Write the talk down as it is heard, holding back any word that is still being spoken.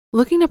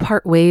Looking to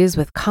part ways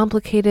with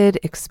complicated,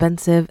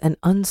 expensive, and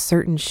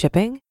uncertain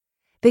shipping?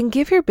 Then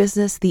give your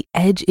business the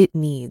edge it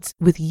needs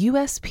with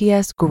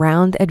USPS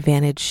Ground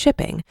Advantage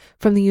shipping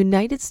from the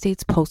United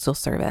States Postal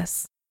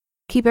Service.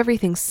 Keep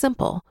everything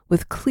simple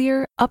with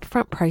clear,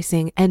 upfront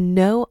pricing and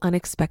no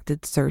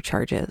unexpected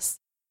surcharges.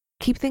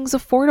 Keep things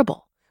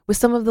affordable with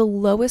some of the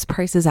lowest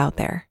prices out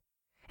there.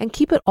 And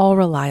keep it all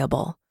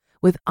reliable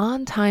with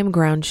on-time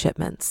ground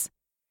shipments.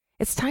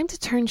 It's time to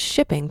turn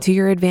shipping to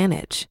your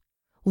advantage.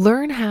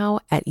 Learn how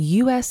at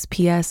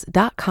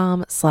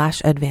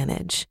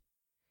USPS.com/advantage.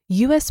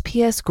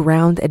 USPS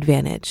Ground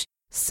Advantage.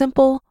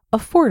 Simple,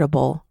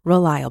 affordable,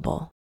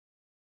 reliable.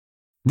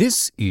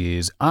 This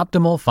is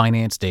Optimal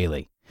Finance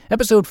Daily,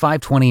 episode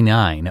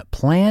 529,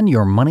 Plan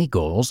Your Money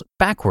Goals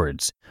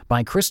Backwards,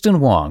 by Kristin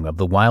Wong of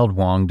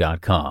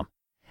thewildwong.com.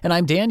 And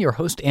I'm Dan, your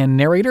host and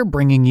narrator,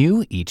 bringing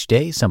you each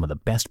day some of the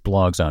best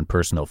blogs on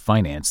personal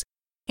finance.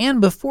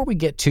 And before we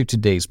get to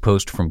today's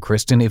post from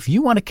Kristin, if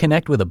you want to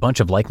connect with a bunch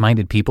of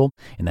like-minded people,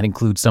 and that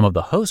includes some of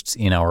the hosts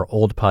in our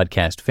old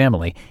podcast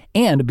family,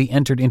 and be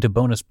entered into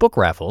bonus book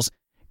raffles,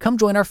 come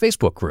join our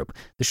Facebook group.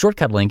 The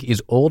shortcut link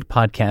is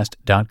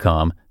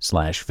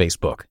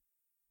oldpodcast.com/Facebook.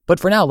 But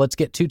for now, let's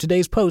get to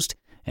today's post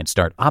and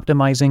start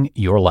optimizing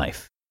your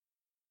life.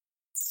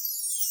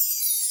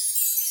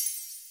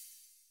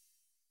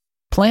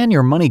 Plan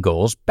Your Money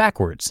Goals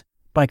Backwards,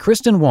 by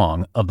Kristin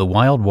Wong of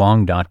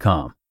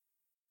thewildwong.com.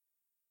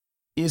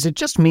 Is it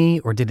just me,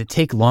 or did it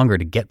take longer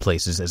to get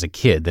places as a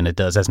kid than it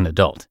does as an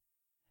adult?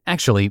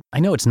 Actually, I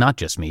know it's not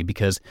just me,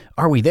 because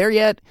 "are we there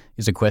yet?"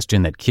 is a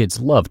question that kids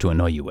love to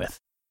annoy you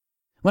with.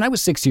 When I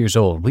was 6 years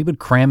old, we would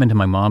cram into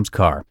my mom's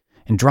car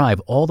and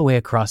drive all the way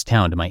across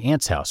town to my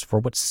aunt's house for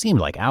what seemed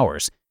like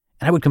hours,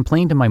 and I would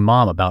complain to my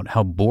mom about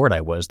how bored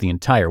I was the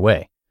entire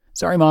way.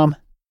 "Sorry, Mom."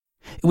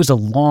 It was a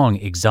long,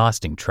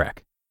 exhausting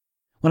trek.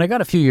 When I got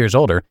a few years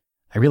older,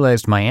 I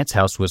realized my aunt's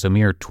house was a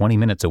mere 20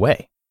 minutes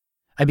away.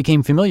 I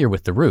became familiar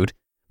with the route,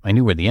 I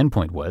knew where the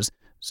endpoint was,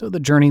 so the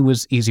journey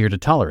was easier to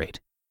tolerate.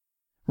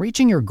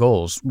 Reaching your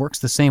goals works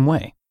the same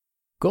way.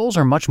 Goals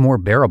are much more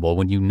bearable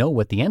when you know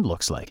what the end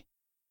looks like.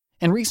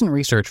 And recent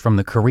research from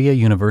the Korea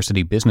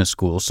University Business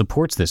School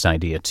supports this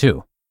idea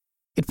too.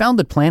 It found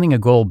that planning a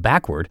goal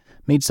backward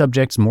made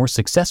subjects more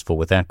successful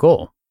with that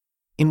goal.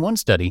 In one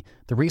study,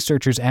 the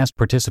researchers asked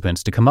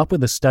participants to come up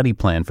with a study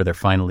plan for their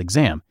final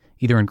exam,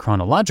 either in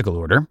chronological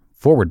order,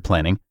 forward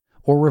planning,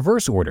 or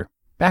reverse order,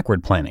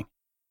 backward planning.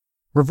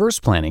 Reverse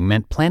planning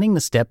meant planning the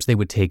steps they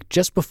would take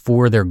just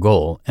before their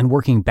goal and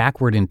working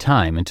backward in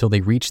time until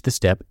they reached the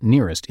step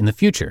nearest in the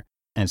future,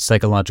 as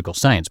psychological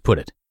science put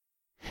it.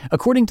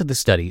 According to the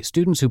study,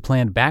 students who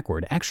planned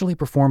backward actually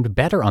performed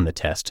better on the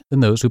test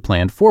than those who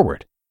planned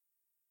forward.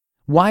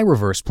 Why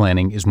reverse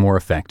planning is more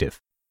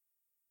effective?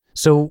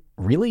 So,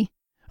 really?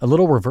 A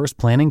little reverse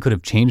planning could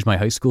have changed my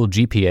high school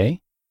GPA?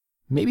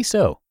 Maybe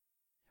so.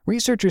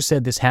 Researchers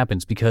said this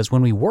happens because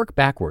when we work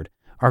backward,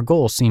 our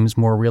goal seems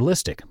more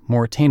realistic,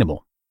 more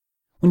attainable.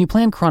 When you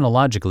plan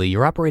chronologically,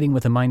 you're operating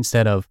with a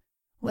mindset of,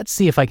 "let's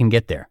see if I can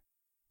get there."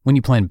 When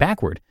you plan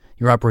backward,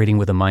 you're operating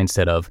with a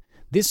mindset of,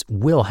 "this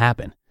will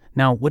happen.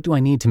 Now, what do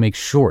I need to make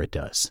sure it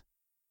does?"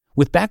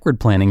 With backward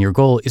planning, your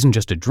goal isn't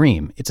just a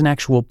dream, it's an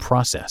actual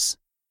process.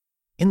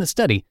 In the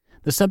study,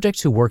 the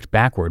subjects who worked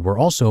backward were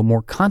also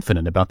more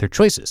confident about their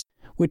choices,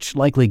 which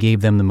likely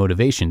gave them the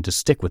motivation to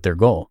stick with their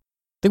goal.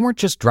 They weren't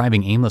just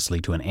driving aimlessly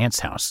to an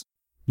aunt's house.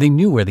 They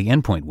knew where the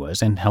endpoint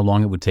was and how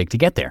long it would take to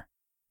get there.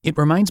 It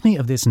reminds me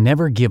of this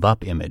never give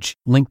up image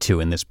linked to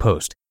in this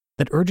post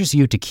that urges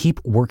you to keep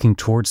working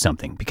towards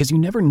something because you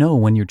never know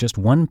when you're just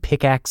one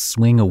pickaxe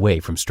swing away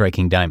from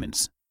striking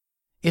diamonds.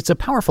 It's a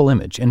powerful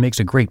image and makes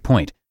a great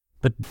point,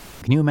 but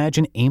can you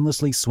imagine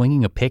aimlessly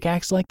swinging a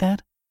pickaxe like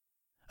that?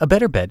 A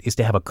better bet is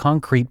to have a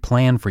concrete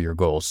plan for your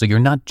goals so you're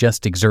not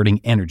just exerting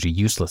energy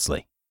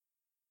uselessly.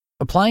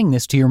 Applying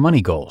this to your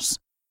money goals.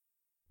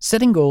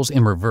 Setting goals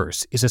in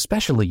reverse is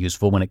especially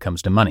useful when it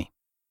comes to money.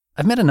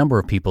 I've met a number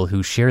of people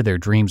who share their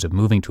dreams of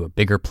moving to a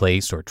bigger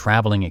place or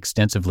traveling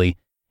extensively,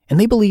 and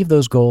they believe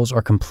those goals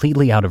are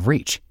completely out of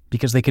reach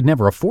because they could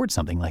never afford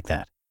something like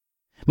that.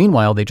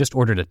 Meanwhile, they just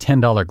ordered a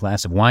 $10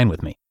 glass of wine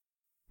with me.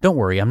 Don't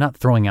worry, I'm not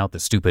throwing out the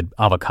stupid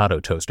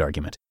avocado toast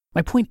argument.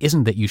 My point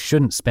isn't that you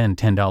shouldn't spend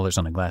 $10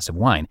 on a glass of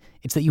wine,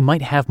 it's that you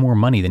might have more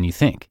money than you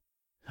think.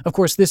 Of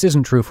course, this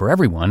isn't true for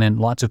everyone,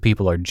 and lots of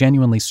people are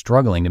genuinely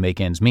struggling to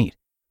make ends meet.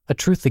 A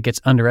truth that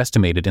gets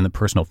underestimated in the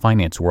personal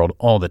finance world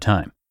all the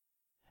time.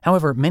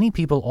 However, many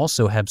people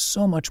also have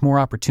so much more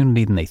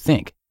opportunity than they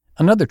think,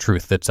 another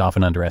truth that's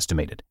often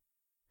underestimated.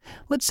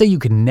 Let's say you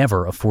could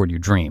never afford your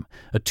dream,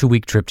 a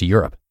 2-week trip to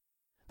Europe.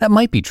 That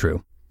might be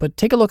true, but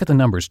take a look at the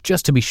numbers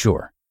just to be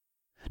sure.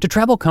 To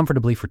travel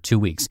comfortably for 2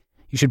 weeks,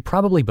 you should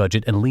probably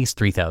budget at least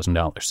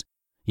 $3,000.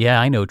 Yeah,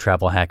 I know,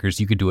 travel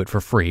hackers, you could do it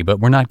for free, but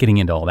we're not getting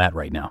into all that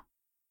right now.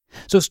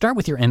 So start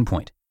with your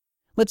endpoint.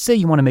 Let's say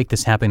you want to make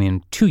this happen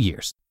in 2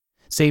 years.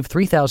 Save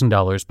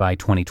 $3,000 by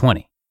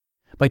 2020.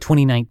 By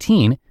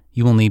 2019,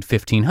 you will need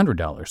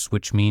 $1,500,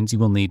 which means you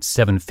will need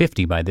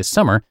 $750 by this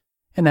summer,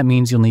 and that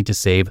means you'll need to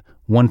save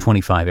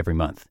 $125 every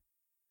month.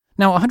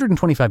 Now,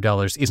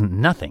 $125 isn't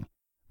nothing,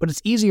 but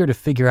it's easier to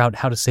figure out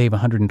how to save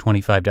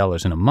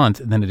 $125 in a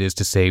month than it is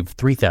to save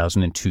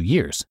 $3,000 in 2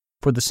 years,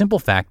 for the simple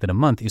fact that a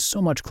month is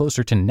so much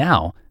closer to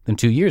now than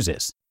 2 years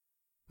is.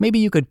 Maybe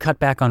you could cut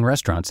back on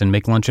restaurants and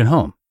make lunch at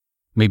home.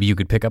 Maybe you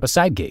could pick up a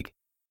side gig.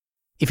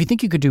 If you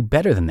think you could do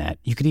better than that,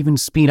 you could even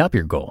speed up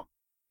your goal.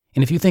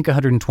 And if you think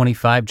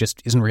 $125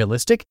 just isn't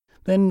realistic,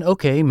 then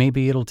okay,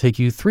 maybe it'll take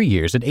you 3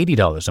 years at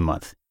 $80 a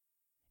month.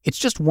 It's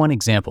just one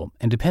example,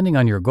 and depending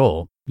on your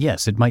goal,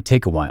 yes, it might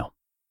take a while.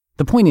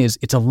 The point is,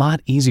 it's a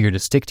lot easier to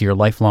stick to your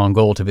lifelong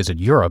goal to visit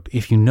Europe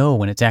if you know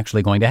when it's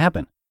actually going to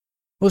happen.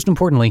 Most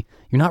importantly,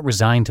 you're not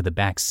resigned to the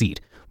back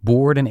seat,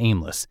 bored and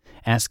aimless,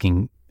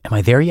 asking, am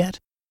I there yet?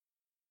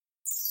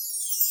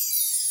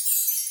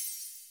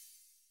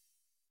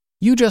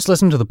 You just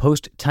listened to the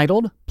post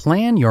titled,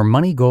 Plan Your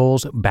Money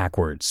Goals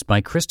Backwards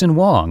by Kristin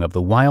Wong of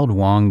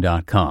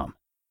thewildwong.com.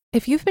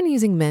 If you've been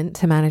using Mint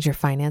to manage your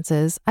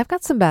finances, I've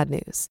got some bad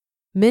news.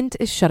 Mint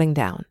is shutting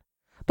down.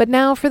 But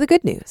now for the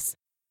good news.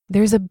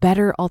 There's a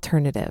better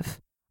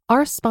alternative.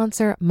 Our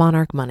sponsor,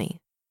 Monarch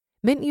Money.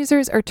 Mint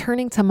users are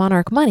turning to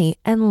Monarch Money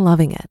and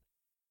loving it.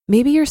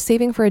 Maybe you're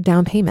saving for a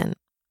down payment,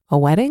 a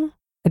wedding,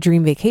 a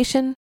dream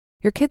vacation,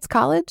 your kids'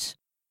 college.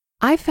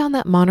 I've found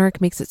that Monarch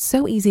makes it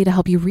so easy to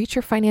help you reach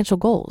your financial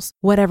goals,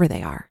 whatever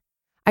they are.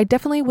 I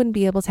definitely wouldn't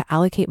be able to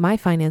allocate my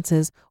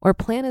finances or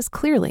plan as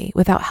clearly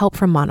without help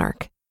from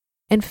Monarch.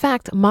 In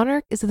fact,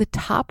 Monarch is the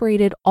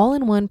top-rated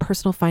all-in-one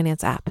personal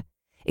finance app.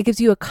 It gives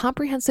you a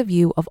comprehensive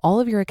view of all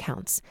of your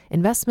accounts,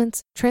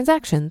 investments,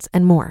 transactions,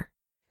 and more.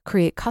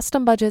 Create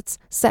custom budgets,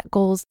 set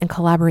goals, and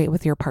collaborate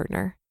with your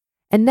partner.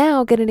 And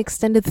now get an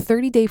extended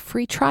 30-day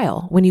free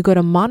trial when you go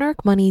to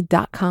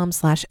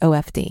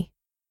monarchmoney.com/OFD.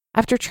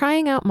 After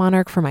trying out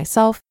Monarch for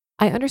myself,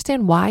 I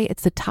understand why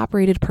it's the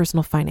top-rated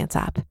personal finance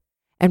app.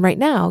 And right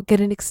now, get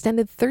an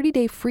extended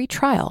 30-day free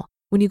trial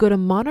when you go to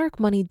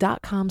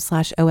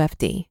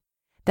monarchmoney.com/OFD.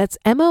 That's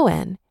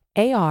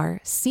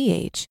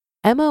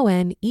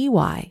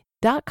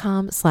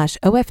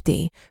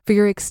monarchmoney.com/OFD for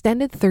your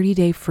extended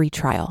 30-day free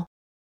trial.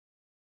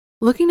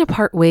 Looking to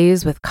part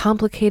ways with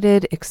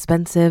complicated,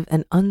 expensive,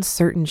 and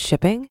uncertain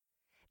shipping?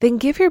 Then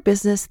give your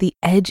business the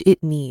edge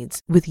it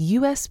needs with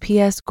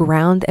USPS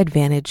Ground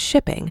Advantage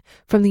shipping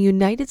from the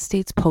United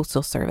States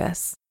Postal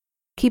Service.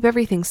 Keep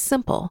everything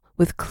simple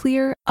with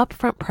clear,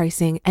 upfront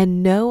pricing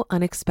and no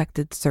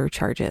unexpected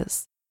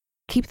surcharges.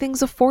 Keep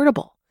things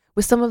affordable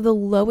with some of the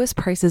lowest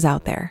prices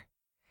out there.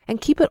 And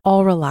keep it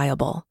all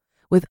reliable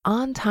with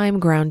on-time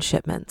ground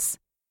shipments.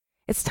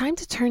 It's time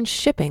to turn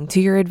shipping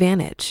to your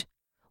advantage.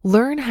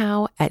 Learn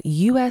how at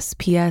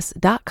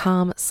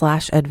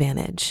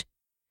USPS.com/advantage.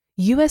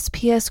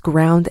 USPS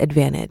Ground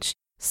Advantage.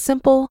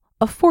 Simple,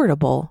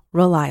 affordable,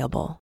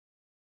 reliable.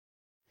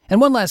 And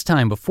one last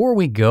time, before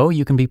we go,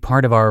 you can be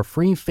part of our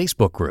free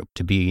Facebook group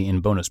to be in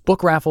bonus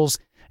book raffles,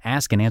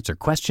 ask and answer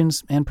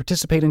questions, and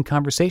participate in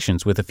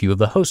conversations with a few of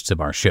the hosts of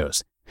our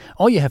shows.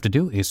 All you have to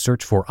do is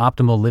search for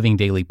Optimal Living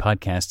Daily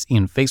Podcasts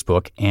in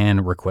Facebook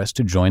and request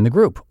to join the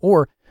group.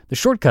 Or the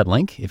shortcut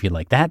link, if you'd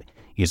like that,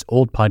 is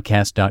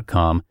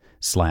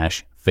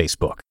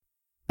oldpodcast.com/Facebook.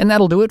 And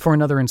that'll do it for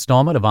another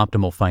installment of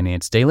Optimal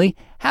Finance Daily.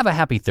 Have a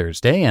happy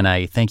Thursday, and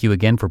I thank you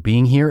again for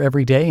being here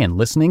every day and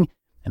listening,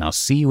 and I'll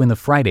see you in the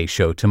Friday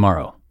show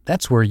tomorrow.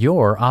 That's where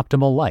your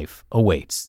optimal life awaits.